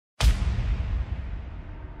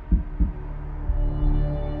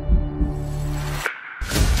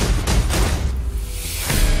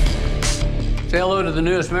Say hello to the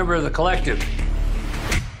newest member of the collective.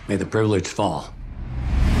 May the privilege fall.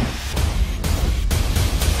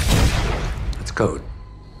 That's code.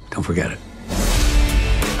 Don't forget it.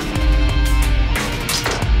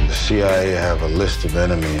 The CIA have a list of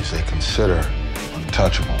enemies they consider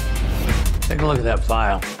untouchable. Take a look at that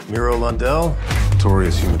file. Miro Lundell,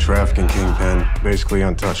 notorious human trafficking kingpin, basically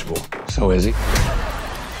untouchable. So is he?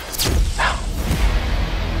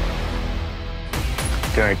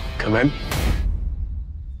 Can I come in?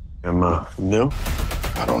 I'm new.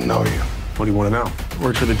 I don't know you. What do you want to know?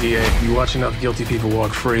 Work for the DA. You watch enough guilty people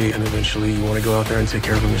walk free, and eventually you want to go out there and take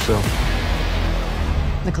care of them yourself.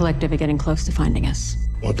 The collective are getting close to finding us.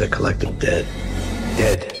 Want that collective dead.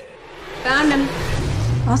 Dead. Found him.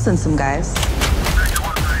 I'll send some guys.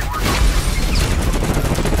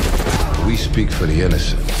 We speak for the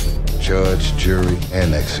innocent. Judge, jury,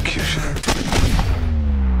 and executioner.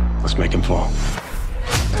 Let's make him fall.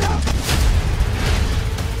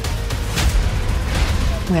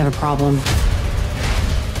 We have a problem.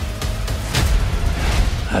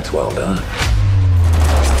 That's well done.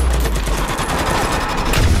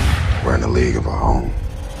 We're in a league of our own.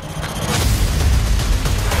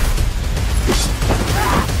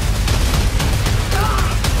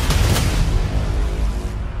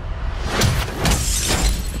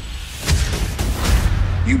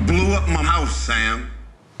 You blew up my house, Sam.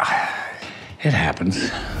 It happens.